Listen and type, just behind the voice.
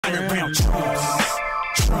Underground drums.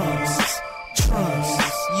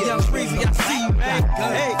 Young Breezy, I see you, man.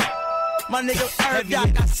 Hey, my nigga Herb Doc,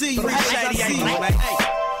 I see you. I see you.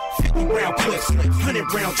 50 round clips,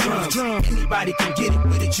 100 round drums. Anybody can get it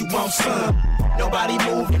with it, you want some. Nobody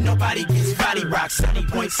moving, nobody gets body rock.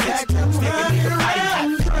 70.6, make a nigga body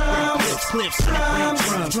hot. 50 round clips,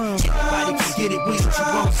 100 round drums. Anybody can get it with it, you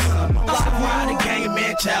want some. Block wide the gang,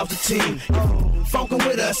 man, child's the team. Funkin'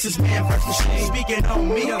 with us is man versus machine. Speaking on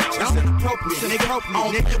me, it's inappropriate. Nigga, I don't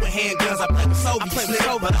play with handguns, I play with Soviets. Slid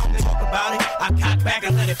over, I don't talk about it. I cock back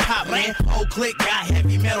and let it pop, man. Old click got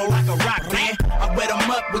heavy metal like a rock band. I wet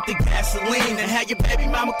them up with the gasoline and have your baby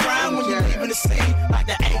mama crying when you're leaving the scene. Like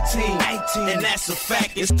the 18, and that's a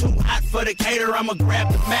fact. It's too hot for the cater, I'ma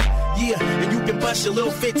grab the Mac. Yeah, and you can bust your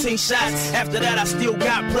little 15 shots. After that, I still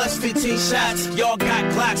got plus 15 shots. Y'all got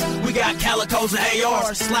Glocks, we got Calicos and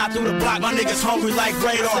ARs. Slide through the block, my niggas hungry like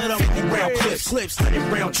radar. 50 round clips,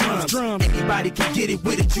 100 round drums. Anybody can get it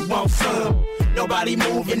with it, you want some. Nobody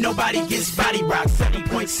moving, nobody gets body rock.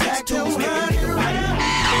 70.62, make a nigga body rock.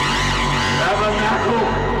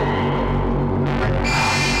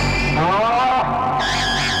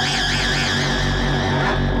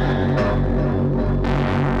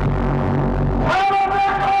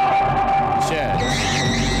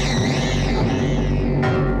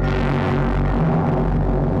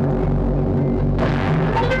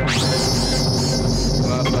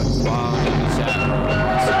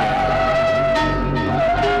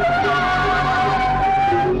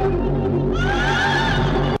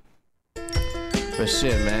 But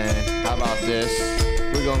shit, man, how about this?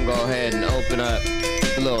 We're gonna go ahead and open up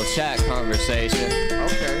a little chat conversation.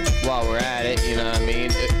 Okay. While we're at it, you know what I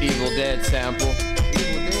mean? Evil Dead sample.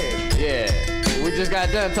 Evil Dead? Yeah. We just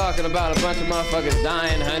got done talking about a bunch of motherfuckers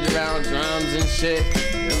dying, 100 round drums and shit.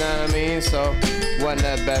 You know what I mean? So, wasn't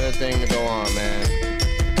that better thing to go on, man?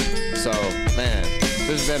 So, man,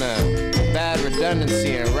 there's been a bad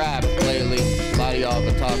redundancy in rap lately. A lot of y'all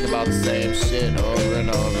been talking about the same shit over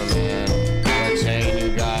and over, man. What chain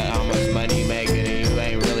you got, how much money you making, and you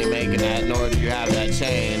ain't really making that, nor do you have that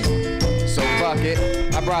chain. So fuck it.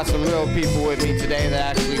 I brought some real people with me today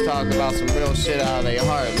that actually talk about some real shit out of their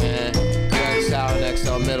heart, man. Young Sal and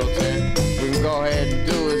XL Middleton. What we can go ahead and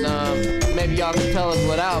do is, maybe y'all can tell us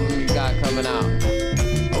what album you got coming out.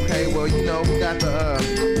 Okay, well, you know, we got the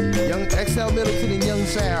Young XL Middleton and Young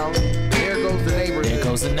Sal. There goes the neighborhood. There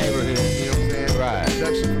goes the neighborhood. You know what I'm saying? Right.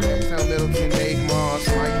 Production from XL Middleton, Dave Moss,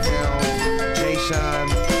 Mike Towns, Jay Sean,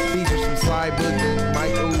 features from Sly Boogie,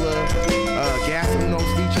 Mike Ula, Gasolinos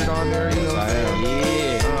featured on there, you know what I'm saying?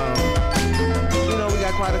 Yeah. You know, we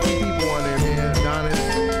got quite a few people on there, man. Adonis.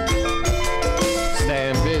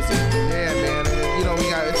 Staying busy. Yeah, man. And, you know, we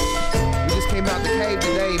just came out the cave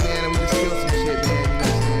today, man, and we just killed some shit, man. You know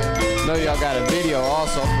what I'm saying? Know y'all got a video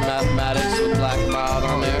also from Mathematics with Black Mild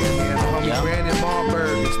on there. Yeah, the homie Brandon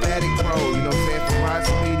Malberg, the Static Pro, you know what I'm saying, from Rise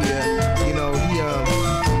Media. You know,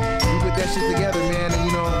 we put that shit together, man, and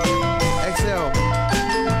you know, XL.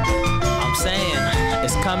 I'm saying,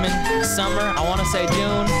 it's coming summer. I want to say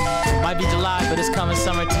June, might be July, but it's coming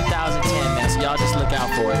summer 2010, man, so y'all just look out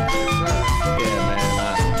for it. Yeah, man,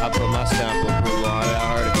 I put my stamp of approval on it.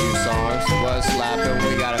 I heard a few songs, was slapping.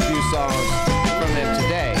 We got a few songs from him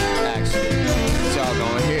today, actually, that y'all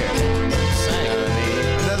gonna hear. You know what I mean?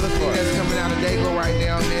 Another thing that's coming out of Dago right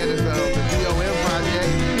now, man, is the POM project.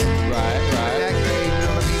 Right. That game, you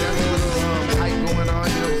know what I mean? That's a little hype going on,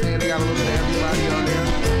 you know what I'm saying? They got a little bit of everybody on there.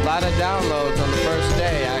 A lot of downloads on the first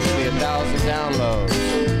day, actually 1,000 downloads.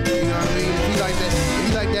 You know what I mean? If you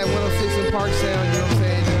like that 106 in Park sound, you know what I'm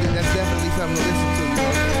saying? That's definitely something to listen to, you know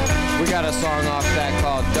what I'm saying? We got a song off that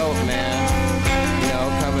called Dope Man. You know,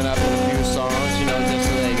 coming up with a few songs, you know, just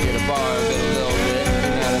so they can get a bar of it a little bit,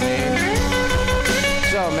 you know what I mean?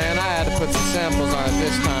 So, man, I had to put some samples on it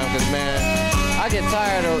this time, because, man, I get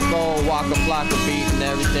tired of the old Waka Flocka beat and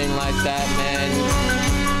everything like that, man.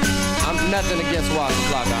 I'm nothing against Waka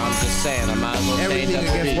Flocka, I'm just saying, I might as well change up the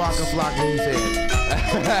Everything beats. against Waka Flocka, he said.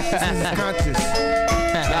 This is conscious.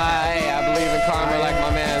 Nah, hey, I believe in karma like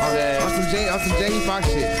my man said. On some Jamie Foxx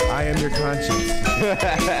shit. I am your conscience.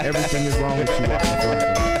 Everything is wrong with you, Waka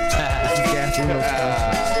Flocka. This is Gasolinos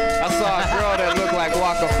conscience. I saw a girl that looked like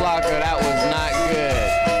Waka Flocka. That was not good.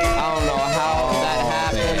 I don't know how that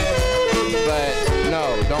happened, but no,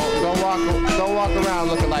 don't walk around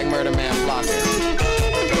looking like Murder Man Flocka.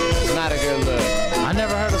 It's not a good look. I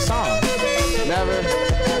never heard a song. Never.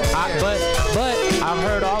 But I've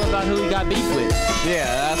heard all about who he got beef with. Yeah,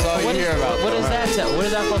 that's all you hear about. What does that tell? What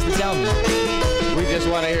is that supposed to tell me? We just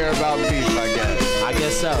want to hear about beef, I guess. I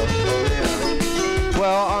guess so. Yeah.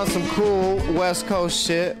 Well, on some cool West Coast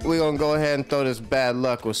shit, we're gonna go ahead and throw this Bad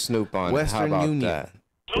Luck with Snoop on it. How about that?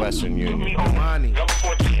 Western Union. Money. Number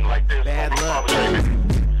 14 like this. Bad Luck. I'm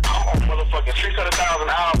on motherfucking 600,000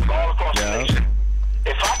 albums all across the nation.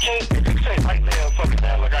 If I can't, if you say right now, fucking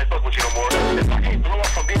Bad Luck, I ain't fuck with you no more. If I can't blow up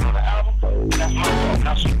from being on the album, that's my fault,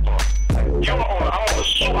 not Snoop Dogg.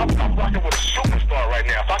 I'm rocking with a superstar right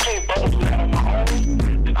now. If I can't bubble through that on my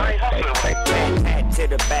own, I ain't hustling right now. Hat to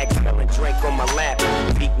the back, smelling drink on my lap.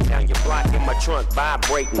 Beating down your block in my trunk,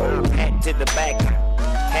 vibrating. Hat to the back,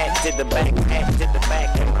 hat to the back, hat to the back,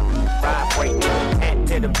 vibrating. Hat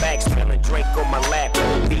to the back, smelling drink on my lap.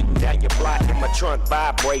 Beating down your block in my trunk,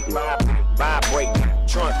 vibrating. Vibrating,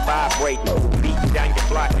 trunk vibrating. Beating down your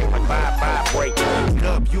block in my vibrating.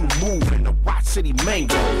 W moving, the Rock City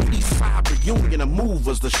Mango. East Side reunion, the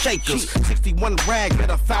movers, the shakers. 61 rag, bet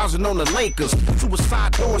 1,000 on the Lakers.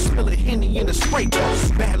 Suicide door, spilling Henny in the spray bar.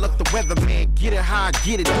 Bad Luck the weatherman, get it how I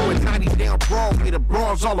get it. Doing 90 down Broadway, the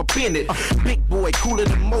bras all up in it. Big boy, cooler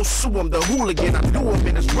than most, sue him, the hooligan. I do him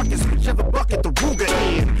in his ruckus, whichever bucket the Ruger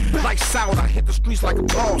in. Lights out, I hit the streets like a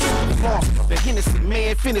boss. The Hennessy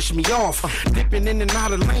man finish me off. Dipping in and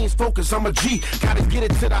out of lanes, focus, I'm a G. Gotta get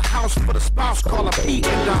it to the house for the spouse, call a P.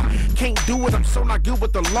 And I can't do it, I'm so not good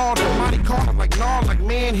with the law. The money call, I'm like, nah, like,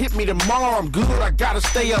 man, hit me tomorrow. I'm good, I gotta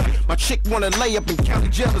stay up. My chick wanna lay up in county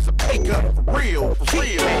jail as a pay cut. For real, for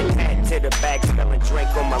real. Hat to the back, smelling drink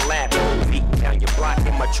on my lap. Beating down your block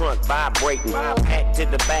in my trunk, vibrating. Hat to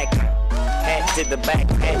the back, hat to the back,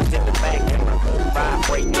 hat to the back,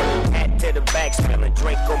 vibrating. Hat to the back, smelling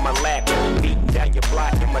drink on my lap. Beating down your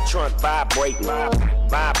block in my trunk, vibrating.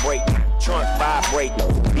 Vibrating, trunk vibrating.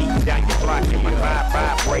 Beating down your block in my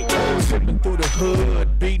vibrating. Sipping through the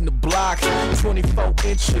hood, beating the block. 24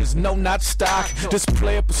 inches, no not stock.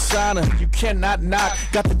 Display a persona, you cannot knock.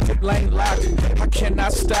 Got the dip lane locked, I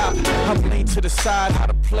cannot stop. I'm lean to the side, how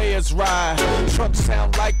the players ride. Truck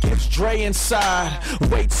sound like it's Dre inside.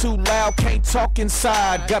 Way too loud, can't talk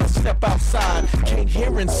inside. Gotta step outside, can't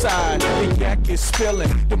hear inside. The yak is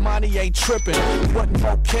spilling, the money ain't tripping. What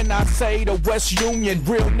more can I say to West Union?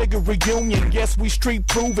 Real nigga reunion, yes we street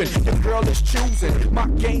proving. The girl is choosing, my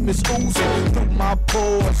game is oozing through my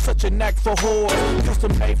pores. Such a knack for whores.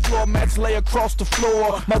 Custom made floor mats lay across the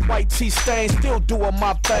floor. My white tee stain still doing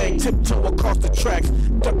my thing. Tiptoe across the tracks,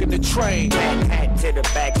 ducking the train. Hat to the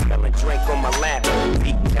back, smelling drink on my lap.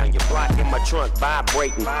 Beating down your block in my trunk,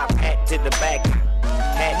 vibrating. Hat to the back,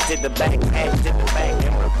 hat to the back, hat to the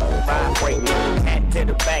back, vibrating. Hat to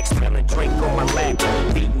the back, smelling drink on my lap.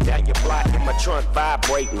 Beating down your block in my trunk,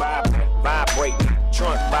 vibrating. Vibrating,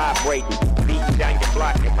 trunk vibrating. Beating down your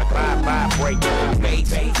block in my vibrating.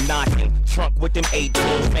 Bass knocking, trunk with them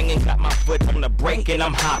 18s. Banging, got my foot on the brake and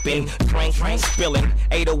I'm hopping. Drink spilling,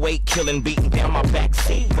 808 killing. Beating down my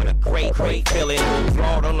backseat with a great feeling.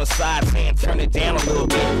 Broad on the side saying turn it down a little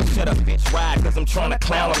bit. Shut up bitch, ride cause I'm trying to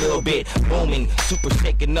clown a little bit. Booming, super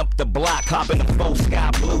shaking up the block. Hopping the full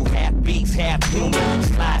sky blue. Half beats, half human.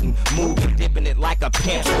 Sliding, moving, dipping it like a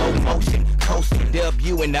pimp. Slow motion, coasting,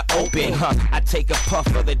 W in the open. I take a puff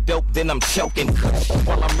of the dope, then I'm choking.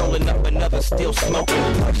 While I'm rolling up another, still smoking.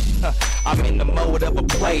 I'm in the mode of a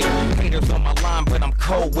player. Haters on my line, but I'm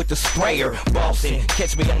cold with the sprayer. Bossing,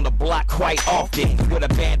 catch me on the block quite often. With a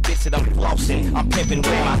bad bitch that I'm flossing. I'm pimping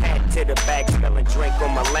with my Hat to the back, smelling drink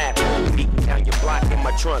on my lap. Beating down your block in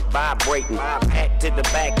my trunk, vibrating. Hat to the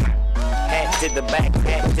back, hat to the back,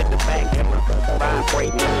 hat to the back,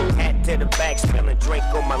 vibrating. Hat to the back, smelling drink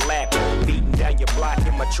on my lap. Beating down your block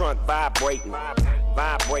in my trunk, vibrating.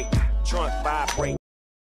 Vibrating, trunk vibrating.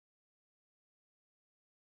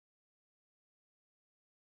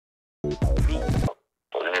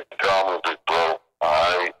 Tell me, big bro.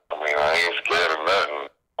 I mean, I ain't scared of nothing.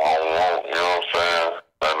 I don't want, you know what I'm saying?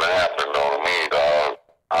 Nothing happen though to me, dog.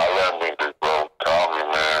 Holler at me, big bro. Call me,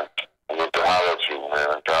 man. I need to holler at you, man.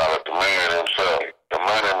 I can holler at the man himself. The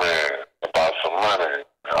money man. About some money.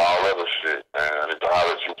 And all other shit, man. I need to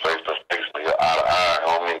holler at you face to face with your eye to eye,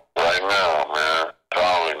 homie. Right now, man.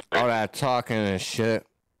 Call me. All that talking and shit,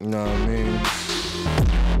 you know what I mean?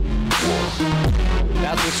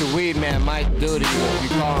 That's what your weed man might do to you if you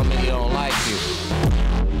call him and he don't like you.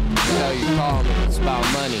 Tell you call him, it's about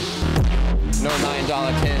money. No $9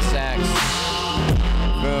 10 sacks.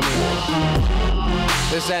 Feel me?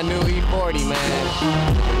 This that new E40, man.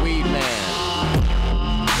 The weed man.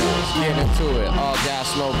 Let's get into it. All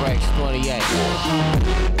gas, no brakes, 28.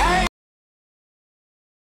 Hey!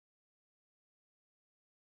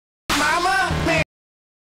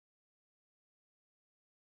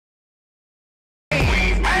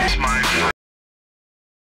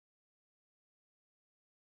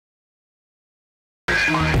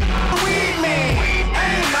 Weed man.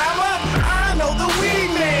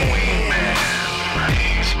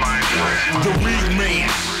 The weed man,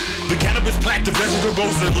 the cannabis plant, the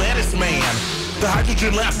vegetables, the lettuce man, the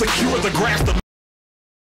hydrogen labs, the cure, the grass, the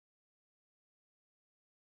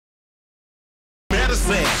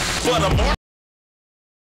medicine, for the market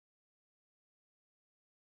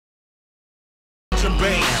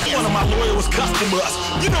band. One of my loyalist customers,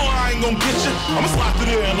 you know I ain't gonna get you. I'ma slide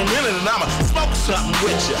through there in a minute and I'ma smoke something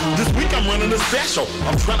with you. This week I'm running a special,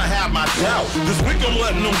 I'm trying to have my dough. This week I'm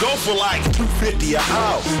letting them go for like $2.50 a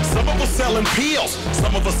hoe. Some of us selling pills,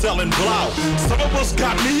 some of us selling blow. Some of us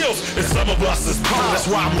got meals, and some of us is poor. That's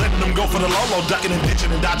why I'm letting them go for the Lolo, ducking and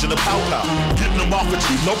ditching and dodging the popo. Getting them off for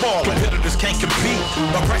cheap, no ball. Competitors can't compete.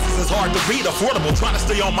 My prices is hard to beat, affordable, trying to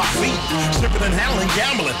stay on my feet. Shipping and handling,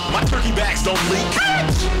 gambling, my turkey bags don't leak.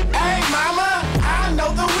 Hey mama, I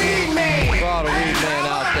know the weed man. For all the weed men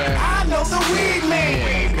out there. I know the weed man.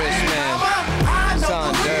 Yeah, Chris man. I know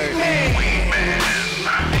Son the Dirt. weed man.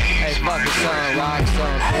 Hey, fuck it, son Rock,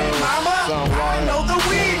 son Phil, son I Water, know the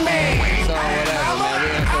weed man. son whatever, man. We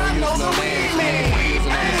ain't gonna use no names, man. We're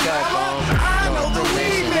using on the cell phone. I No know the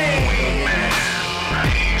weed information. man.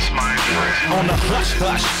 On the hush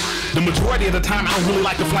hush, the majority of the time I don't really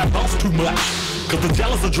like to fly boss too much. Cause the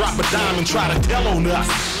jealous will drop a dime and try to tell on us.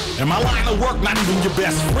 And my line of work, not even your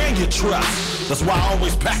best friend you trust. That's why I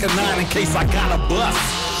always pack a 9 in case I got a bus.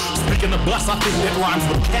 Speaking of bus, I think that rhymes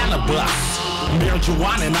with cannabis.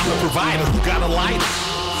 Marijuana and I'm the provider who got a lighter.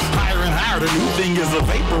 Higher and higher, the new thing is a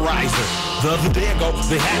vaporizer. The other day ago,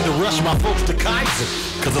 they had to rush my folks to Kaiser.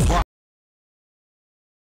 Cause it's hard.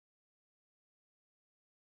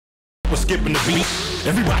 We're skipping the beat.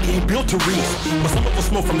 Everybody ain't built to read, but some of us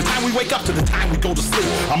smoke from the time we wake up to the time we go to sleep.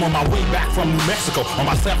 I'm on my way back from New Mexico on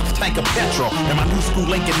my 7th tank of petrol and my new school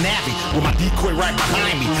Lincoln Navy with my decoy right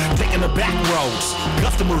behind me, taking the back roads.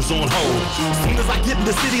 Customers on hold. As soon as I get in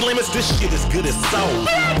the city limits, this shit is good as sold.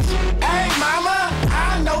 Hey mama,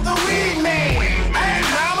 I know the weed man. Hey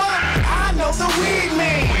mama, I know the weed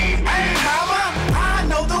man. Hey mama, I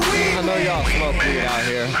know the weed man. I know y'all smoke weed out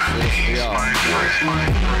here. This is for y'all.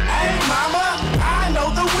 Hey mama, I know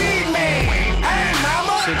the weed man. Hey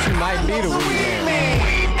mama, Shit, you might be the weed man.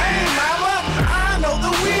 Hey mama, I know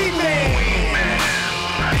the weed man.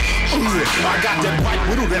 I got that white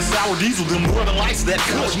widow, that sour diesel, them northern lights, that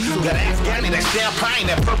kush, that Afghani, that champagne,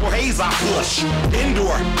 that purple haze I push.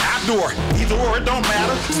 Indoor, outdoor, either or, it don't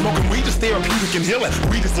matter. Smoking weed is therapeutic and healing.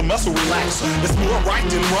 Weed is a muscle relaxer. It's more right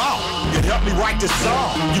than wrong. It helped me write this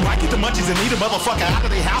song. You might get the munchies and need a motherfucker out of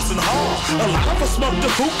their house and home. A lot of us smoke the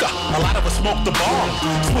hookah, a lot of us smoke the bong.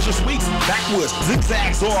 Swisher sweets, backwoods,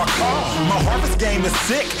 zigzags, or a call. My harvest game is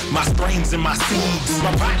sick, my strains and my seeds.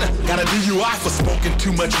 My partner got a DUI for smoking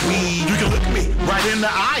too much weed. You can look me right in the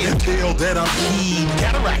eye and tell that I'm keen.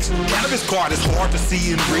 Cataracts, cannabis card is hard to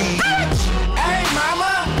see and read. Hey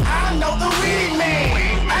mama, I know the weed man.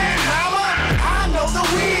 Hey mama, I know the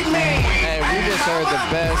weed man. Hey, we just heard the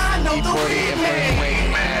best E40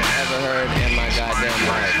 impersonation I've ever heard in my goddamn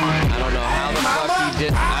life. I don't know how the fuck he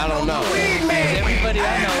did. I don't know. Everybody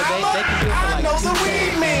I know, they can do it for like 2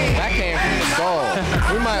 seconds. That came from the soul.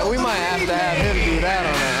 We might have to have him do that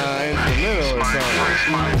on an instrumental or something.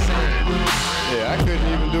 Yeah, I couldn't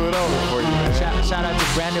even do it over for you, man. Shout out to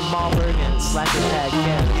Brandon Malberg and Slacker Tag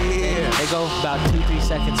Canada. Yeah. They go about 2-3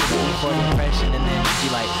 seconds of the E40 impression and then be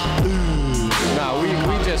like, ooh. Nah, we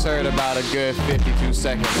just heard about a good 52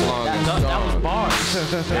 seconds long song. That was bars.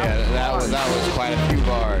 Yeah, that was quite a few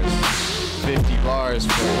bars. 50 bars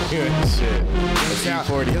for you and shit.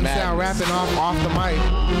 Them sound rapping off the mic.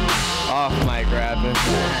 Off mic rapping.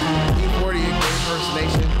 E40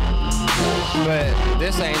 impersonation. But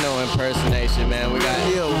this ain't no impersonation, man. We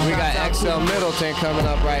got XL Middleton coming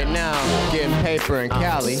up right now, getting paper in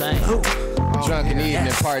Cali. Drunk and Eating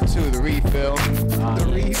in part 2, the refill. The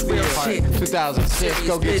refill. 2006,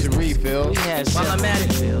 go get your refill. While I'm at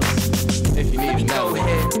it, if you need to know. Go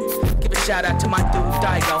ahead. Give a shout out to my dude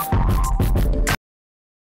Daigo.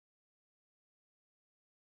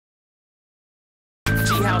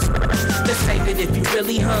 House. Let's say that if you're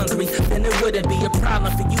really hungry, then it wouldn't be a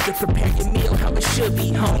problem for you to prepare your meal how it should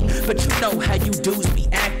be, homie. But you know how you dudes be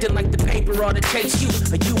acting like the paper ought to chase you,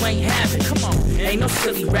 or you ain't having. Come on, ain't no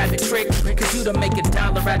silly rabbit tricks, cause you to make $1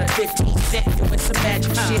 out of 15 cents doing some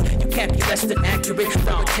magic shit. You can't be less than accurate,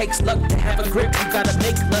 though it takes luck to have a grip. You gotta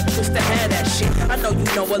make luck just to have that shit. I know you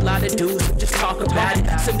know a lot of dudes who just talk about it.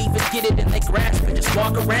 Some even get it and they grasp it, just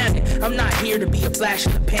walk around it. I'm not here to be a flash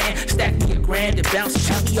in the pan, stack me $1,000 and bounce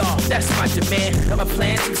me off. That's my demand. I'm a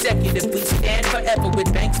plans executive. We stand forever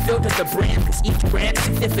with banks built as a brand, cause each brand's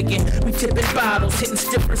significant. We tipping bottles, hitting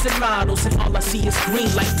strippers and models, and all I see is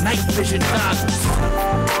green like night vision goggles.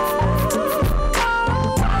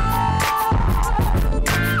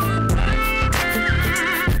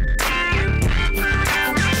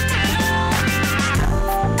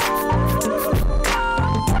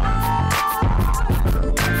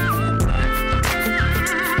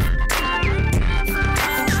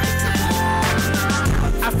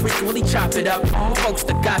 frequently chop it up. All folks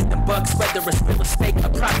that got them bucks, whether it's real estate or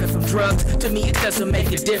profit from drugs, to me it doesn't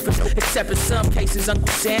make a difference. Except in some cases, Uncle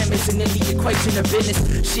Sam isn't in the equation of business.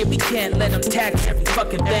 Shit, we can't let them tax every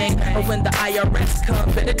fucking thing. But when the IRS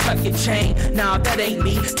come, better tuck your chain. Nah, that ain't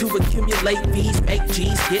me. To accumulate these, make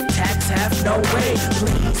G's, get tax half, no way.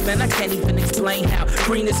 Please, man, I can't even explain how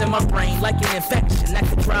green is in my brain like an infection that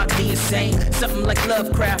could drive me insane. Something like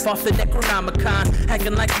Lovecraft off the Necronomicon,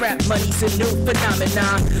 acting like rap money's a new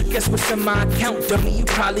phenomenon. Guess what's in my account, dummy? You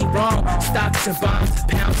probably wrong. Stocks and bonds,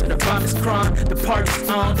 pounds of the bomb is crime. The party's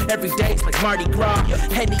on, every day's like Mardi Gras.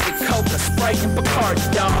 Henny and Coca, Sprite and Bacardi,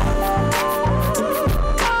 dog.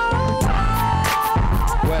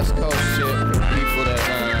 West Coast shit for people that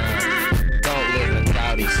don't live in a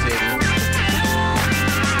cloudy city.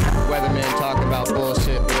 Weathermen talk about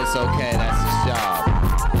bullshit, but it's okay, that's his job.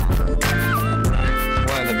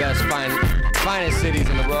 One of the best finest cities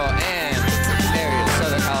in the world and area,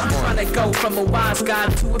 Southern California. Trying to go from a wise guy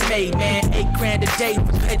to a made man. $8 grand a day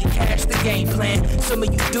for petty cash, the game plan. Some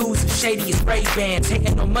of you dudes are shady as Ray-Bans,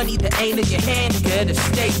 hating on money that ain't in your hand, you gotta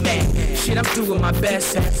stay man. Shit, I'm doing my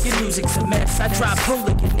best, your music's a mess. I drop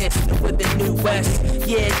hooliganism with the New West.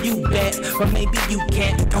 Yeah, you bet, or maybe you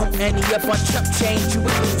can't. Don't ante up on chump change, you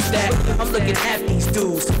would lose that. I'm looking at these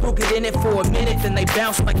dudes who get in it for a minute, then they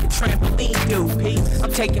bounce like a trampoline do.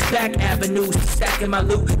 I'm taking back avenues, stacking my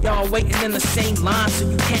loot. Y'all waiting in the same line, so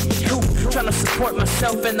you can't recoup. Trying to support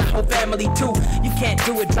myself and the whole family too. You can't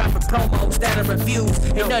do it dropping promos that are reviews.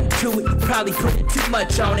 Ain't nothing to it, you probably putting too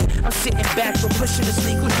much on it. I'm sitting back for pushing this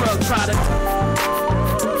legal drug product.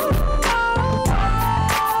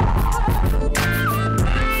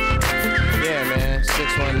 Yeah, man,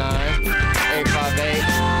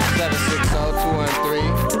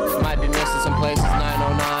 619-858-760-213. Might be missing some places,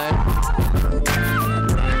 909.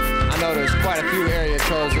 I know there's quite a few area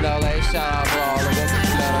codes in LA. Shout out to all of them, you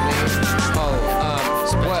know what I mean?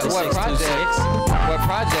 What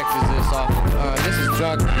project is this off of? This is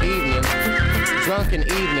Drunken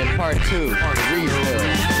Evening Part 2, the refill.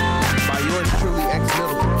 By yours truly,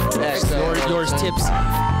 Middleton. Yours tipsy.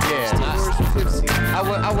 Yeah,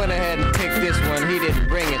 I went ahead and picked this one. He didn't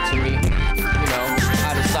bring it to me. You know,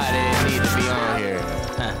 I decided it needed to be on here.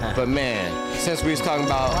 But man, since we was talking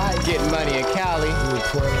about getting money in Cali, we're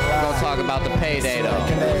gonna talk about the payday though.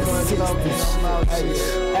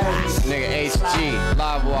 Nigga HG,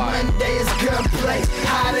 live wire. Monday is gunplay,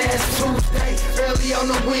 hot ass Tuesday, early on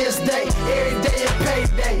a Wednesday, every day is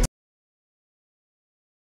payday.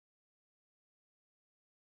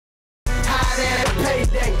 Hot ass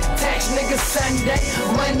payday, tax nigga Sunday,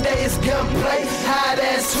 Monday is gunplay, hot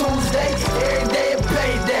ass Tuesday, every day is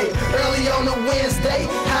payday. Early on a Wednesday,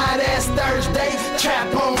 hot ass Thursday,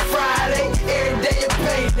 trap on Friday, every day is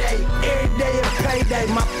payday, every day is payday.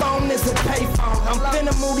 My phone is a payphone, I'm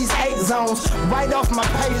finna move these 8 zones, right off my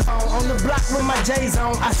pay zone. On the block with my J's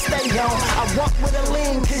on, I stay on. I walk with a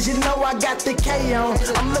lean, cause you know I got the K on.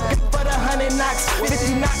 I'm looking for the 100 knocks,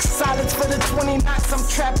 50 knocks, solids for the 20 knocks. I'm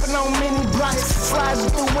trapping on mini blocks, sliding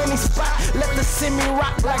through any spot, let the semi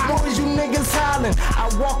rock like boys, you niggas hollering. I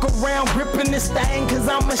walk around gripping this thing, cause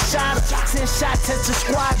I'm a shotter. 10 shots at your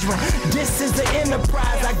squadron, this is the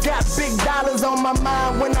enterprise. I got big dollars on my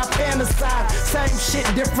mind when I fantasize. Same shit,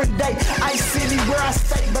 different day. Ice City where I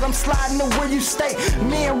stay, but I'm sliding to where you stay.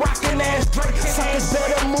 Me and rockin' ass Drake. Suckers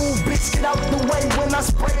better move, bitch, get out the way when I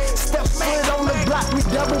spray. Step foot on the block, we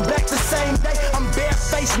double back the same day. I'm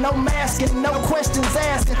barefaced, no mask and no questions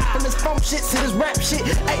asking. From this funk shit to this rap shit,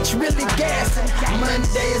 H really gassing.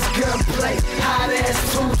 Monday is gunplay, hot ass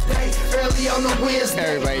Tuesday, early on the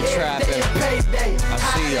Wednesday. Everybody trapping. I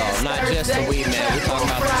see y'all, not just the weed man. We talking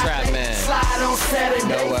about the trap man. Slide on Saturday.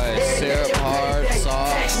 No way, syrup, hard,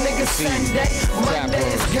 soft. We see trap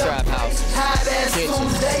rooms, trap houses,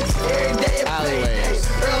 kitchens, alleyways,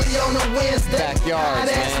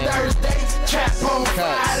 backyards, man. Trap on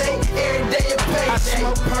Friday, every day a payday. I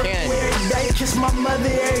smoke purple every day, kiss my mother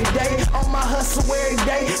every day. On my hustle every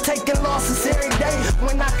day, taking losses every day.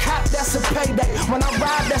 When I cop, that's a payday. When I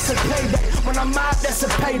ride, that's a payday. When I mob, that's a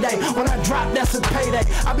payday. When I drop, that's a payday.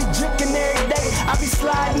 I be drinking every day, I be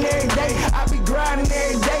sliding every day. I be grinding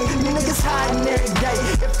every day, you niggas hiding every day.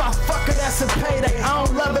 If I fuck her, that's a payday. I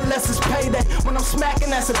don't love it unless it's payday. When I'm smacking,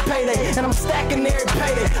 that's a payday. And I'm stacking every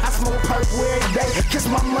payday. I smoke purple every day, kiss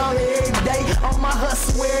my mother every day. On my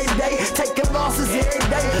hustle every day, taking losses every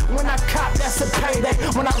day. When I cop, that's a payday.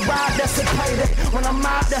 When I ride, that's a payday. When I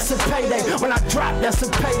mob, that's a payday. When I drop, that's a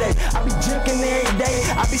payday. I be drinking every day,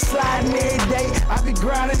 I be sliding every day. I be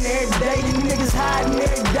grinding every day, you niggas hiding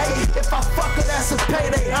every day. If I fuck her, that's a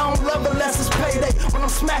payday. I don't love it unless it's payday. When I'm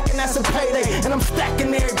smacking, that's a payday. And I'm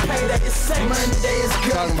stacking every payday. It's safe. Monday is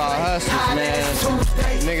good. talking about hustlers, man.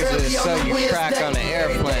 Niggas that sell you crack on the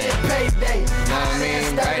airplane. You know what I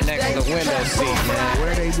mean? Right next to the window seat, man.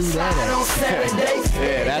 Where they do that at?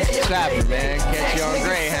 Yeah, that's the trapper, man. Catch you on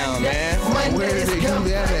Greyhound, man. Where did they do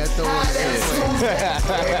that at, though?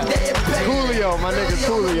 Julio, my nigga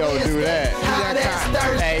Julio do that.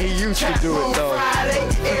 Hey, he used to do it, though.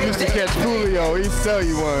 He used to catch Julio. He'd sell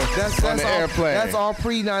you one on the airplane. That's all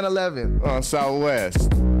pre-9/11. On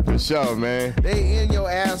Southwest. For sure, man. They in your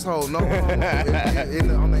asshole. No homo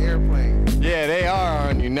on the airplane. Yeah, they are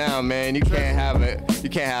on you now, man. You can't have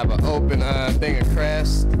an open thing of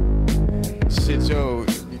Crest. Shit,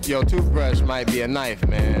 your toothbrush might be a knife,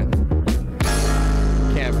 man.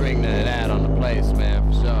 Can't bring none of that on the place, man,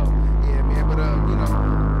 for sure. Yeah, man, but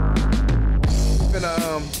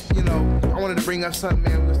I wanted to bring up something,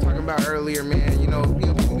 man, we was talking about earlier, man. We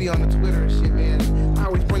be on the Twitter and shit, man. I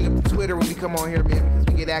always bring up the Twitter when we come on here, man,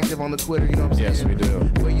 because we get active on the Twitter, you know what I'm saying? Yes, we do.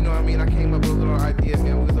 But you know what I mean? I came up with a little idea,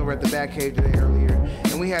 man. We was over at the back cave today earlier,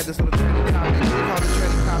 and we had this little trending topic. We call it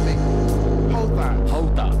trending topic whole thoughts. Whole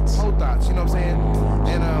thoughts. Whole thoughts, you know what I'm saying?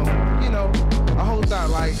 And, a whole thought,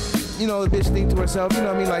 like, the bitch think to herself, you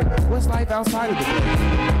know what I mean? Like, what's life outside of the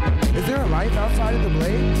blade? Is there a life outside of the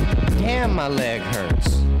blade? Damn, my leg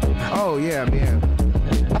hurts. Oh, yeah, man.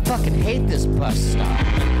 I fucking hate this bus stop.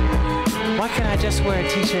 Why can't I just wear a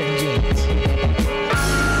t-shirt and jeans?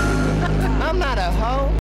 I'm not a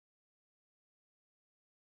hoe.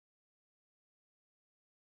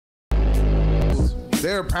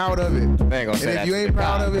 They're proud of it. They ain't gonna say and that if you to ain't the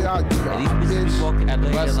proud cop. of it, I'll These bitches be walking out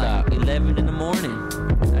there Bus at like stop. 11 in the morning,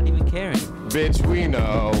 not even caring. Bitch, we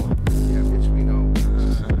know. Yeah, bitch, we know.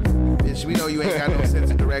 Bitch, we know you ain't got no sense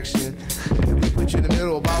of direction. If we put you in the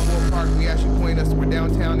middle of Balboa Park, we actually point us to where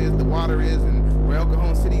downtown is, the water is, and where El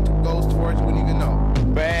Cajon City goes towards, you wouldn't even know.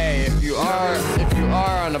 But hey, if you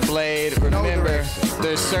are on the blade, remember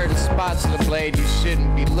there's certain spots of the blade you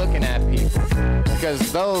shouldn't be looking at people,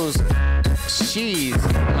 because those she's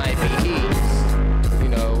might be he's. You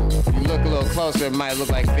know, you look a little closer, it might look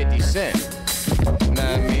like 50 Cent. You know what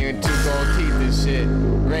I mean? 2 gold teeth and shit,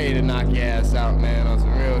 ready to knock your ass out, man, on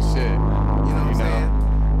some real shit. You know what I'm saying?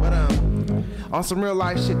 But on some real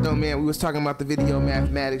life shit though, man, we was talking about the video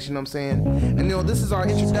mathematics, you know what I'm saying? And this is our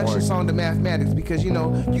introduction song to mathematics, because you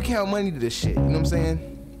count money to this shit, you know what I'm saying?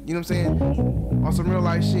 You know what I'm saying? On some real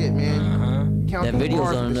life shit, man. Count That them video's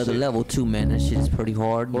bars on for this another shit. level too, man. That shit is pretty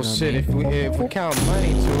hard. Well, shit, if we count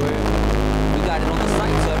money to it, we got it on the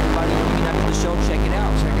site, so everybody, after the show, check it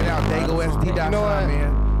out. Check it out, DagoSD.com,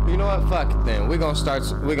 man. You know what? Fuck it then. We're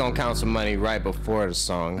gonna count some money right before the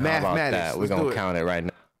song. How about Mathematics. that? We're Let's gonna do it. count it right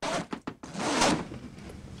now.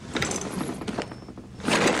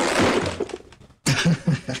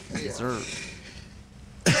 Yes, sir.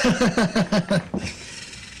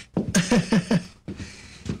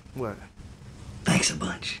 What? Thanks a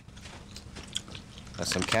bunch.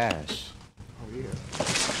 That's some cash. Oh, yeah.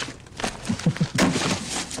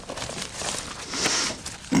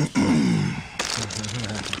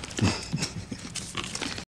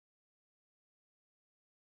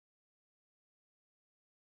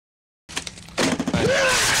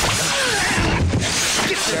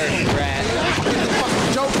 Dirty rat.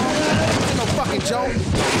 Joke, homie. No fucking joke.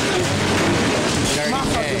 Dirty My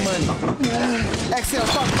fucking money. Exhale,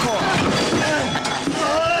 fucking car.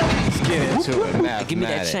 Let's get into it. Mathematics. Give me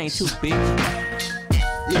that chain too, bitch.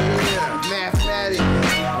 Yeah, mathematics.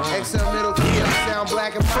 XL Middleton, sound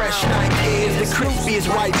black and Fresh night is the creepiest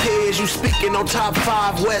right there. You speaking on top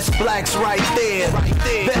 5 West Blacks right there.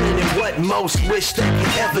 Better than what most wish they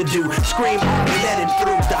could ever do. Scream on and let it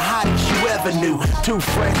through. The hottest you ever knew. Too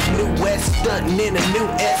fresh, new West, stunting in a new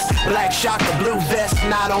S. Black shocker, blue vest,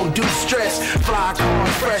 not on due stress. Fly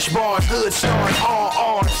cars, fresh bars, hood stars, all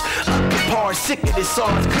arms. Up the par, sick of this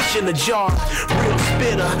SARS, cushion the jar. Real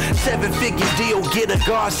spitter, 7-figure deal, get a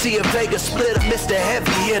Garcia Vega splitter, Mr.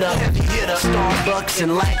 Heavy Hitter. Starbucks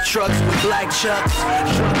and light trucks with black chucks.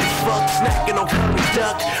 Drunk as fuck, snacking on curry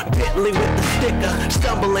duck. Bentley with the sticker,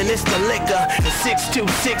 stumbling, it's the liquor.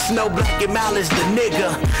 626, no black and malice, the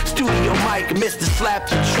nigga. Studio mic, Mr. Slap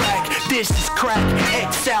the track. Dish is crack,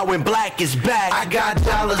 XL and black is back. I got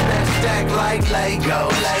dollars that stack like Lego.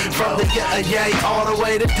 From the yay all the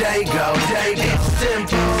way to Dago. It's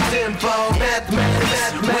simple,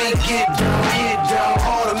 mathematics. We get dough,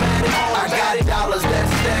 automatic. I got dollars that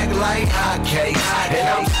stack like hotcakes, and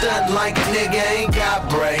I'm stunned like a nigga ain't got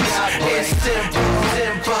brakes. It's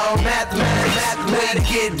simple, mathematics. We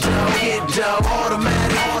automatic, get dough,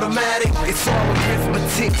 automatic. It's all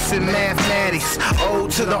arithmetics and mathematics.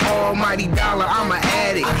 Ode to the almighty dollar, I'm an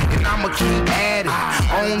addict, and I'ma keep adding.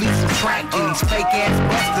 Only subtracting these fake ass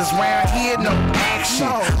busters round here, no action.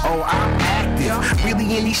 Oh, I'm active,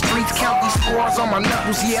 really in these streets, count these scores on my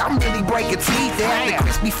knuckles. Yeah, I'm really breaking teeth. They had the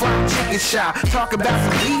crispy fried chicken shop. Talk about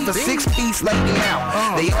some beef, a 6-piece laid me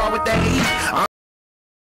out. They all with that heat.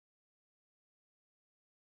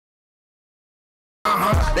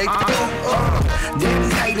 They then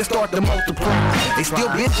these haters start to multiply. They still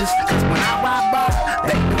bitches, cause when I ride by,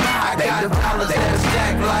 they divide. They got dollars that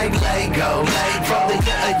stack like Lego. From the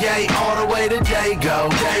yay all the way to Dago.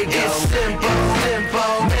 It's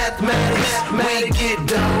simple, mathematics. We get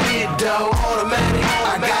dough, automatic.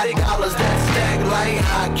 I got dollars that stack like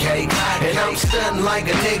hotcakes, and I'm stunting like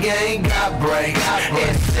a nigga ain't got brakes.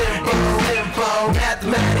 It's simple,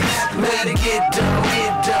 mathematics. We get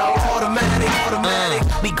dough, automatic.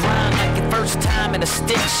 We grind like your first time in a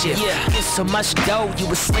stick shift. Get so much dough, you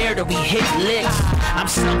would swear that we hit licks. I'm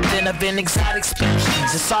something of an exotic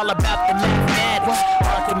species. It's all about the mathematics.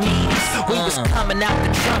 Archimedes, we was coming out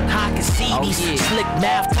the trunk, high and seedies. Slick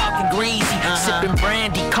math, talking greasy. Sipping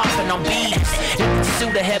brandy, coughing on bees. In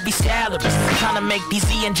pursuit of heavy salaries, trying to make these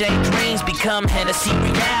E&J dreams become Hennessy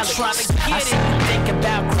realities. I see you think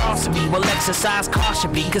about crossing me. Well, exercise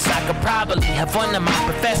caution because I could probably have one of my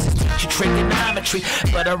professors teach you trigonometry,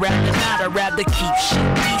 but I'd rather not. I'd rather keep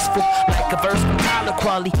shit peaceful, like a verse from Tyler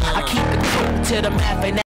Quali. I keep it cool till the math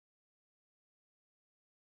ain't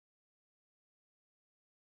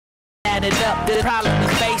added up. The problem we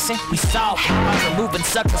facing, we solve it by removing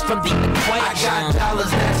suckers from the equation. I got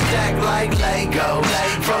dollars that stack like Lego.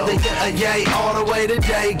 From the yay all the way to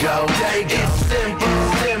Dago. It's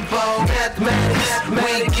simple, mathematics.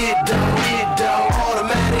 We get dough,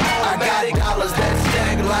 automatic. I got dollars that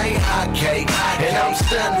stack like hotcakes, and I'm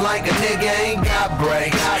stunting like a nigga ain't got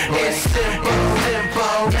brakes. It's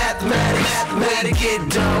simple, mathematics. We get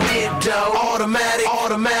dough, automatic. 1,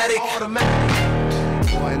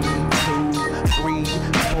 2, 3,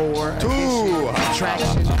 4.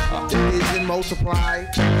 Subtraction, division, multiply,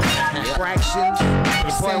 fractions. To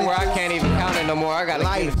the point where I can't even count it no more. I gotta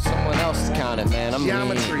give someone else to count it, man. I'm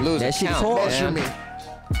losing count, measurement.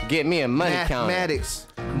 Get me a money counter. Mathematics.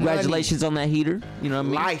 Congratulations on that heater. You know what I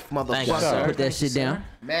mean? Life, motherfucker. Thank you, sir. Put that shit down.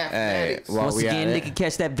 Mathematics. Hey, Once again, they can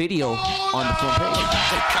catch that video on the front page.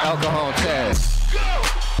 Alcohol test.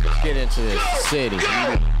 Let's get into this city.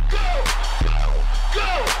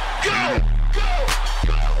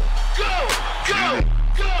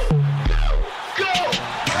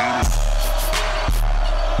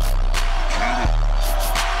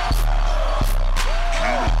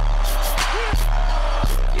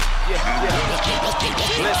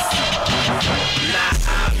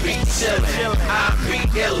 I be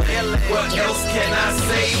illin'. What else can I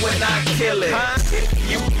say when I kill it? If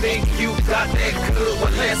you think you got that good,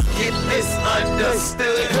 well let's get this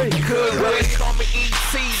understood. Good way. Call me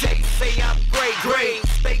EC, they say I'm great.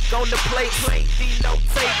 Steak on the plate, no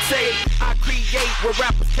take. I create where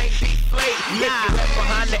rappers can't be played. If you left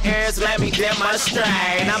behind the airs, let me demonstrate.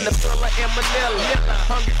 I'm the fella in Manila,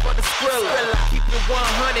 hungry for the skrilla. Keep it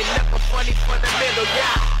 100, never funny for the middle,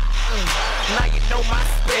 Now you know my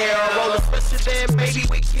spell. Roll a special, then maybe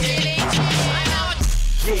we can.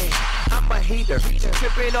 Yeah, I'm a heater.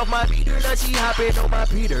 Tripping off my beater, now she hopping on my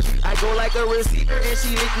Peter. I go like a receiver and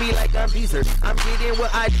she lick me like I'm Beezer. I'm getting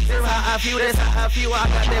what I deserve, how I feel, that's how I feel. I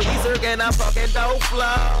got that Weezer and I'm fucking dope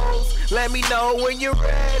flows. Let me know when you're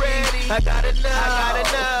ready. I got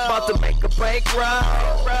enough. About to make a bankroll.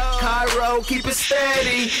 Cairo, keep it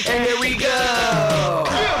steady, and here we go.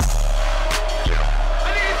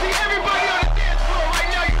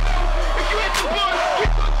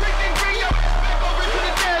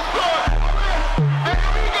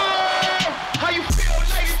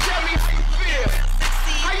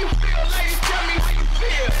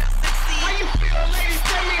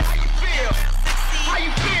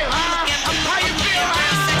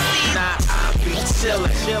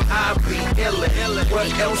 I be illin'. What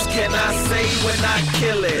else can I say when I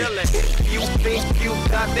kill it? If you think you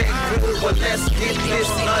got that good, well let's get this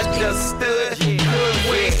understood. Good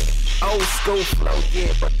with old school flow,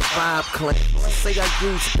 yeah, but the vibe clean. Say I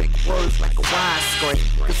use big words like a widescreen,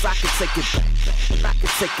 cause I can take it back, and I can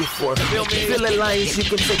take it forth. Feeling lines, you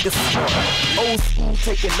can take a sport. Old school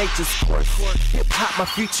taking nature's course. Hip hop my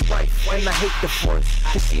future wife, and I hate the force,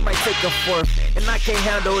 cause she might take a fourth, and I can't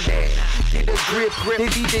handle that. Did a grip, the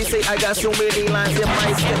DJ say I got so many lines in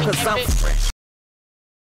my skin, cause I'm fresh.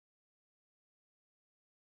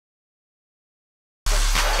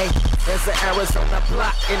 As an Arizona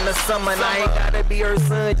block in the summer, and I ain't gotta be her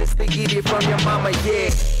son just to get it from your mama, yeah.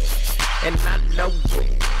 And I know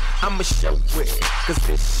it, I'ma show it, cause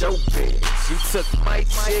this show biz. You took my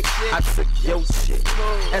chick, I took your shit.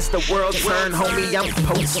 As the world turn, homie, I'm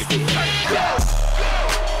posted. Yeah.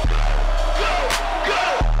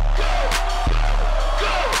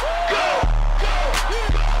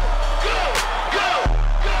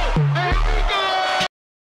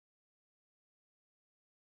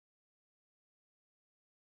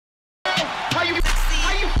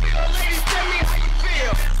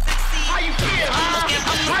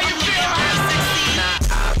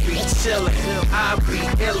 I be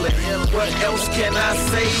illin'. What else can I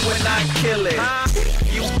say when I kill it?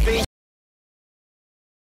 You think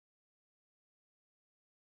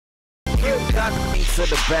you got me to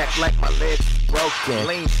the back like my legs broken.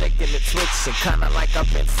 Lean shaking the twitching, kinda like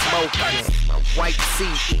I've been smoking. White C,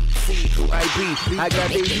 who I be? I got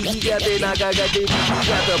the he got it, I got the he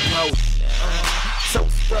got the potion.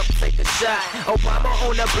 Toast up, take a shot. Obama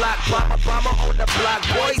on the block, Obama on the block.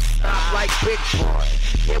 Boys stop like big boy.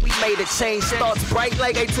 Yeah, we made a change. Thoughts bright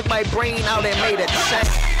like I took my brain out and made a change.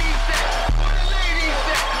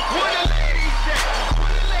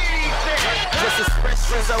 Just as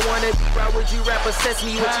fresh as I wanna be, why would you rap? Assess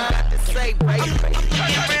me what you got to say, baby?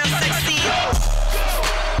 Real sexy.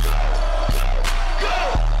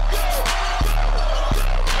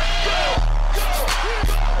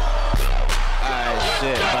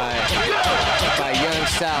 Shit, by Young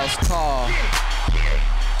Sal's call,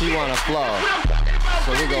 he wanna flow.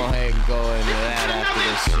 So we go ahead and go into that after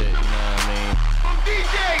this shit, you know what I mean?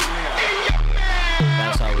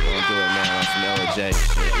 That's how we gonna do it, man, on some LJ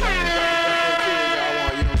shit, man.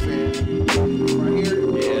 Right here?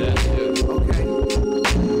 Yeah, that's it. Okay.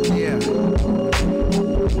 Yeah,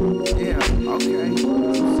 okay.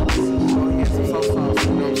 Oh, yeah, some so sauce,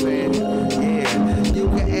 you know what I'm saying? Yeah, you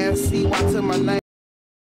can ask CY to my name.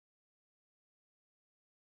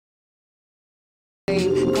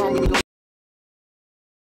 Call me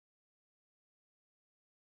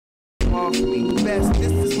off me best.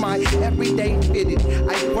 This is my everyday fitted.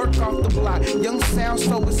 I work off the block. Young Sal,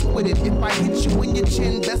 so it's with it. If I hit you in your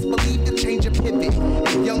chin, best believe to change your pivot.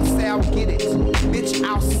 If Young Sal get it, bitch,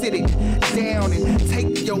 I'll sit it down and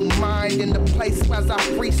take your mind in the place as I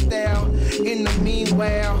freestyle. In the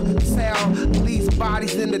meanwhile, Sal leaves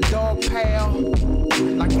bodies in the dog pile.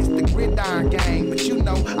 Like it's the gridiron gang, but you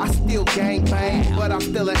know I still gang bang, but I'm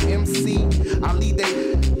still an MC. I leave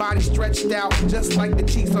they body stretched out just like the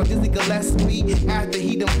cheeks on Dizzy Gillespie after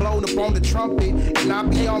he done blown up on the trumpet, and I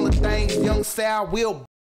be on the things Young Sal will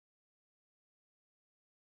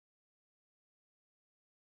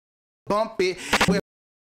bump it.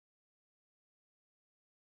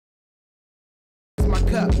 My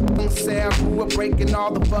cup, Young Sal grew up breaking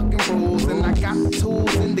all the fucking rules, and I got the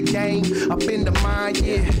tools in the game, up in the mind,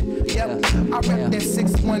 yeah. Yep, I rep that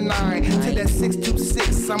 619 to that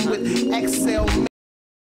 626. I'm with XL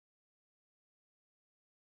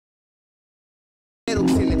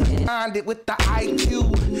Middleton, find it with the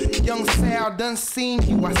IQ. Young Sal done seen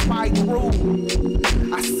you, I spy through.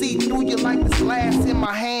 I see through you like this glass in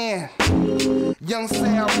my hand. Young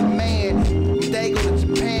Sal, man, they go to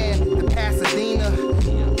Japan, to Pasadena.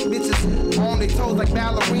 Bitches on their toes like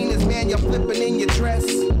ballerinas, man, you're flipping in your dress.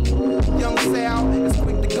 Young Sal is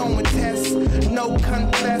quick to go and test. No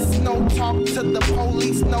confess, no talk to the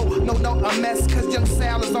police, no, a mess. Cause Young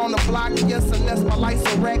Sal is on the block, yes, unless my life's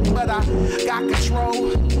a wreck. But I got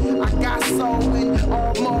control, I got soul, and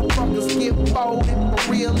all motherfuckers get folded,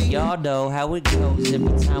 for really. Y'all know how it goes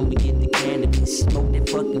every time we get the cannabis. Smoke that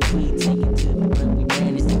fucking weed, take it to the front. We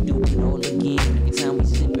manage to do it all again every time we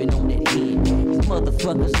sippin' on that hand. These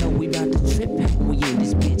motherfuckers know we about to trip when we in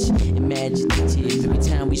this bitch. Imaginative every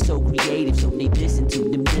time we so creative, so they listen to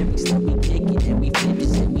them lyrics that we kick it and we flip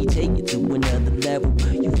this and we take it to another level.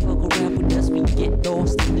 You fuck around with us, we get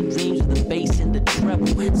lost in the dreams of the bass and the treble.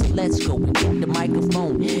 So let's go and get the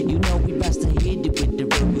microphone. You know we best to hit it with the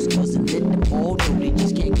rebels, cause and let them all know they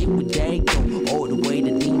just can't get what they go. All the way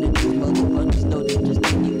to Nina, these motherfuckers know they just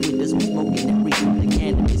can't get with us. We smoking and reading the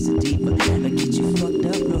cannabis sativa. I get you fucked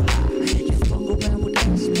up real high. You fuck around with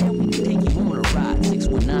us, man, we can take you on a ride.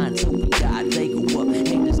 619 till we die, they go up,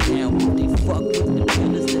 hate us down. They fuck with the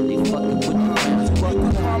killers, then they fucking with the rounds.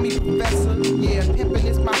 You call me professor, yeah, pimpin'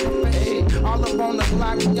 is my profession. All up on the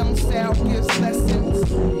block, Young Sal gives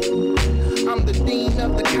lessons. I'm the dean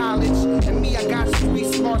of the college, and me, I got street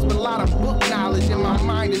smarts, but a lot of book knowledge, and my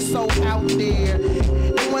mind is so out there.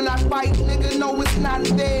 And when I fight, nigga, no, it's not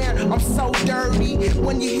there. I'm so dirty.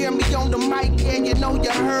 When you hear me on the mic, yeah, you know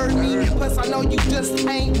you heard me. Plus, I know you just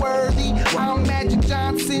ain't worthy. I'm Magic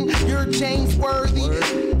Johnson, you're James Worthy.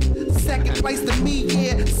 Second place to me,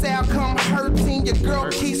 yeah. Sal come hurting, your girl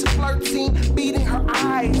keeps flirting, beating her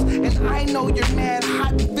eyes. And I know you're mad,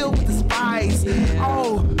 hot, filled with the spice.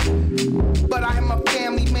 Oh, but I'm a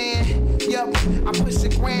family man. Yup, I push the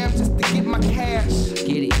gram just to get my cash.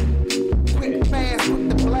 Get it. Quick, fast, with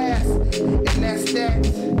the blast. And that's that.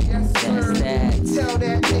 Yes, sir. Tell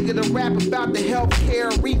that nigga to rap about the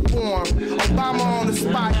healthcare reform. Obama on the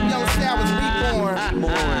spot, young Sal was reborn.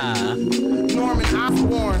 Norman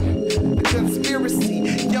Osborn, the conspiracy.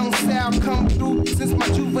 Young Sal come through since my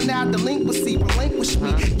juvenile delinquency. Relinquish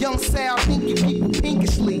me. Young Sal think you people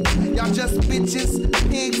pinkishly. Y'all just bitches,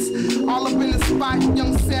 pigs, all up in the spot.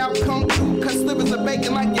 Young Sal come through, cut slivers of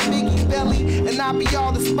bacon like your Biggie belly. And I be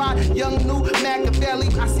all the spot, young new Machiavelli.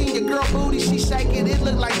 I seen your girl booty, she shaking, it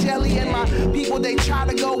look like jelly. And my people, they try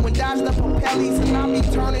to go and dodge the propellies. And I be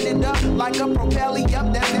turning it up like a propelli.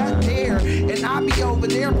 Yup, that's that there. And I be over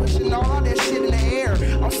there pushing all that shit in the air.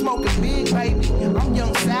 I'm smoking big, baby. I'm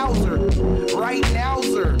young Salzer, right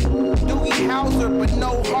nowzer. Doogie Howser, but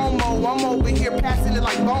no homo. I'm over here passing it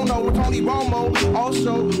like Bono with Tony Romo.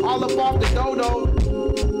 Also, all up off the dodo.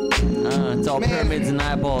 It's all pyramids and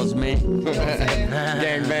eyeballs, man.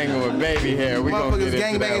 Gang banging with baby hair. We gonna get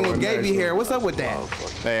gang banging with baby hair. What's up with that?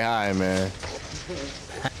 Say hi, man.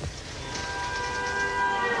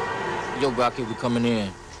 Yo, Rocky, we coming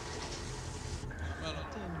in.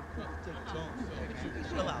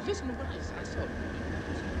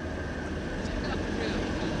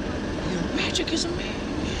 Magic is a man.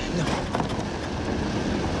 No.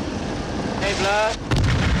 Hey, blood.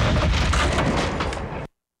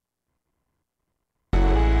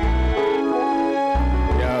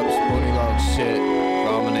 Yup, Spoonie Low shit. For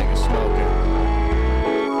all my niggas smoking.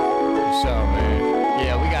 What's up, man?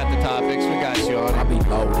 Yeah, we got the topics. We got you on it. I be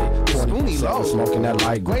loaded. Spoonie Low. Smoking that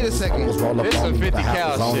light. Wait a second. This is 50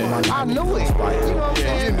 cal shit. I knew it. You know what I'm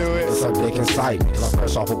Yeah, you saying? knew it. So they can cite me. I'm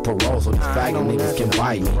fresh off of parole, so these faggot niggas can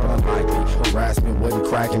bite me. Unlikely. Harassment wasn't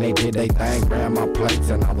cracking, they did they thing. Ran my plates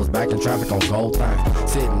and I was back in traffic on gold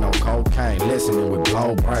things. Sitting on cocaine, listening with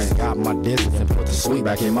blow brains. Got my distance and put the sweet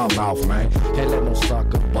back in my mouth, man. Can't let no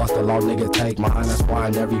sucker bust a law nigga take mine. That's why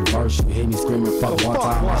in every verse you hear me screaming fuck one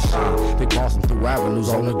time I shine. Big bossing through avenues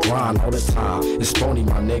on the grind all the time. It's phony,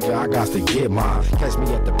 my nigga, I got to get mine. Catch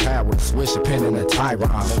me at the pad with a swish, a pen and a tie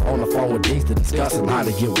rhyme. On the phone with these to discussing how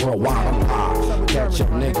to get worldwide. I'm live. Catch your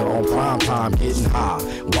nigga on prime time getting high.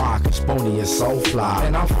 Why? Cause Spoonie is so fly.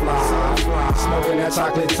 And I'm fly. Smoking that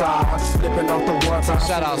chocolate tie. Flipping off the one time.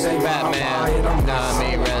 Shout out to Batman. You know what I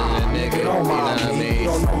mean? Resident nigga. You know what I mean?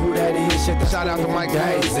 Don't know who that is. Shit, Shout out to Mike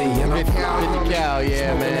Daisy. 50 cal,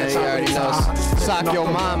 yeah, man. You already know. Sock your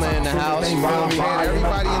mama in the house. You feel me?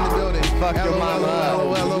 Everybody in the building. Fuck your mama up.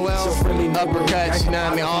 Uppercuts, you know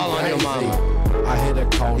what I mean? All on your mama. I hit a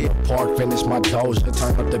corner, park, finish my doja,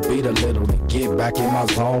 turn up the beat a little to get back in my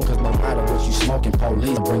zone. Cause no matter what you smoking,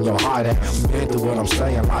 police bring your high down. You been through what I'm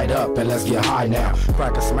saying, light up and let's get high now.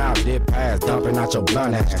 Crack a smile, dip past, dumping out your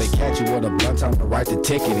blunt ass. They catch you with a blunt, time to write the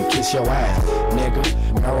ticket and kiss your ass. Nigga,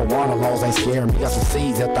 marijuana laws ain't scaring me. Got some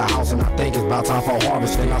seeds at the house and I think it's about time for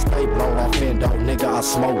harvesting. I stay blowed off endo, nigga, I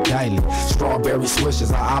smoke daily. Strawberry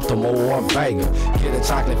swishes, I optimal or Vega. Get a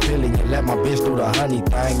chocolate filling and let my bitch do the honey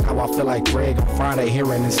thing. Now I feel like Craig on Friday,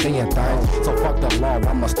 hearing and seeing things. So fuck the law,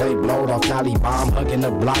 I'ma stay blowed off Taliban, hugging the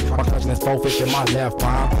block. My cousin is 4 fish in my left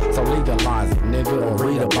palm. So legalize it, nigga, or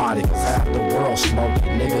read about it. Cause half the world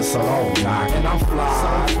smoking, nigga, so don't knock. And I'm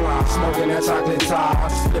fly, smoking that chocolate tie.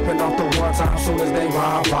 Flipping off the one time soon as they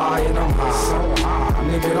ride by. And I'm high, so high,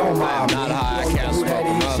 nigga, don't mind me. I'm not high, I can't smoke a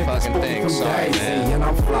motherfucking thing, sorry, man. And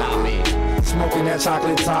I'm fly. Not me. Smoking that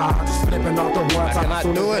chocolate tie, flipping off the one time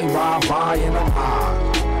soon as they ride by. And I'm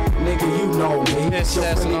high. Nigga, you know me. Piss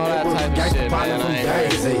test and all that type of shit, man. I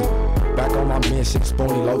ain't Back on my mission,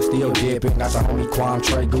 Spoonie Low still dipping. Got the homie Quan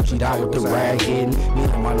Trey Gucci'd out with the rag hitting. Me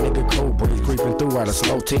and my nigga Cool Breeze creeping through at a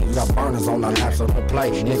slow team. We got burners on our laps, so don't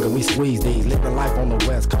play. Nigga, we squeeze these. Living life on the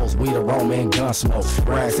West Coast. We the Roman gun smoke.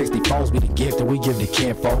 Rag 64s be the gift that we give the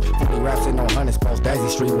kinfolk. 40 raps in on 100 post. Daisy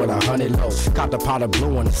Street with 100 lows. Caught the pot of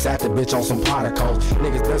blue and sat the bitch on some pot of coast.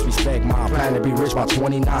 Niggas disrespect mine. Plan to be rich by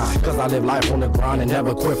 29. Cause I live life on the grind and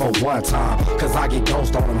never quit for one time. Cause I get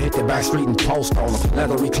ghost on them. Hit the back street and post on them.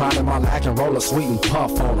 Leather reclining my lack and roll a sweet and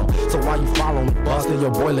puff on them. So why you following me, bustin'? Your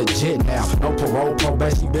boy legit now. No parole,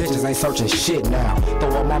 probation, bitches ain't searching shit now. Throw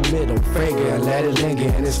up my middle finger and let it linger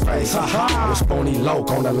in his face. Ha-ha, with Spoonie Low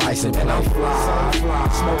on the license. And I'm fly,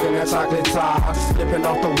 smoking that chocolate tie. Flipping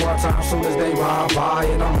off the one time soon as they ride by.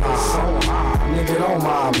 And I'm high, so high. Nigga, don't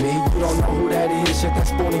mind me. You don't know who that is. Shit, that's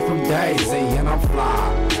Spoonie from Daisy. And I'm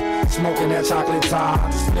fly. Smoking that chocolate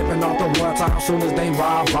tie, flipping off the one time soon as they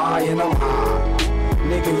ride by and I'm high.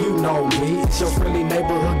 Nigga, you know me, it's your friendly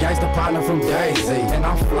neighborhood gangster partner from Daisy. And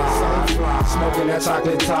I'm fly, smoking that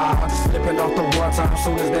chocolate tie, flipping off the one time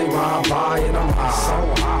soon as they ride by and I'm high.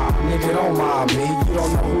 So high, nigga, don't mind me, you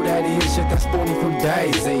don't know who that is, shit, that's Spoonie from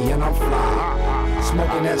Daisy. And I'm fly,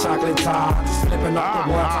 smoking that chocolate tie, flipping off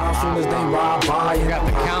the one time soon as they ride by and got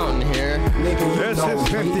the counting here. Nigga, you this know is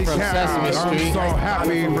 50 from Cal. Sesame Street. I'm so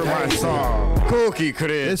happy for my song. Cookie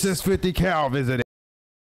Chris. This is 50 Cal visiting.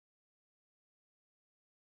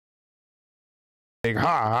 Ha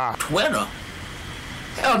ha. Twitter?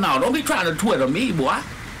 Hell no, don't be trying to Twitter me, boy.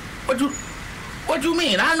 What you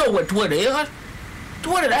mean? I know what Twitter is.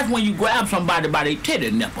 Twitter, that's when you grab somebody by their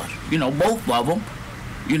titty nipples. You know, both of them.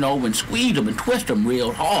 You know, and squeeze them and twist them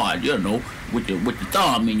real hard, you know, with your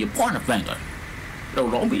thumb and your pointer finger. So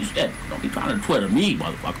don't be trying to Twitter me,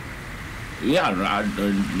 motherfucker. Yeah,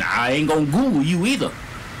 I ain't gonna Google you either.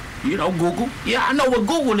 You know, Google. Yeah, I know what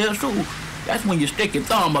Google is too. That's when you stick your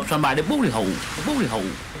thumb up somebody's booty hole. Booty hole.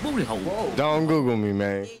 Booty hole. Whoa. Don't Google me,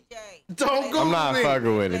 man. Don't Google me. I'm not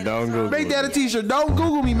fucking with it. Don't Google me. Make that a t-shirt. Don't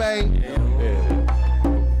Google me, man. Yeah.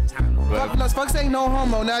 Fucks ain't no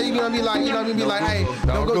homo. Now you're gonna be like, hey,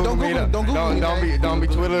 don't Google me, man. Don't be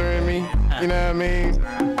twittering me. You know what I mean?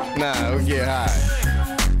 Nah, we get high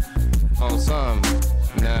on some.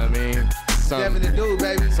 You know what I mean? Something to do,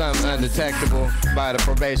 baby. Something undetectable by the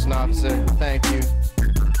probation officer. Thank you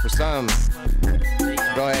for some.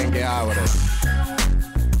 Go ahead and get high with it.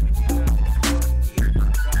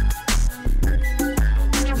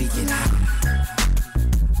 We get high.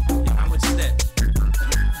 How much is that?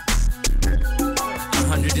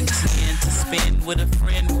 110 to spend with a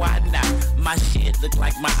friend, why not? My shit look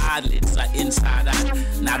like my eyelids are inside out.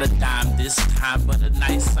 Not a dime this time, but a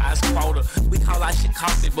nice size quarter. We call our shit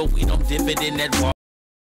coffee, but we don't dip it in that water.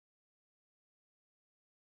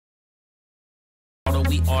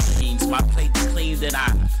 We order beans, my plate's clean, then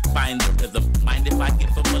I find the rhythm. Mind if I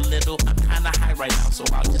give them a little? I'm kinda high right now, so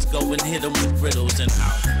I'll just go and hit them with riddles and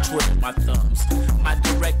I'll twiddle my thumbs. My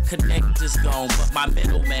direct connect is gone, but my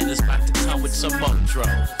middleman is about to come with some motro.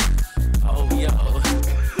 Oh yo,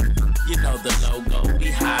 you know the logo,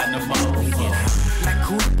 we high in the mo. Like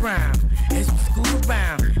Cooler Brown, as we scoot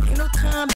around, ain't no time.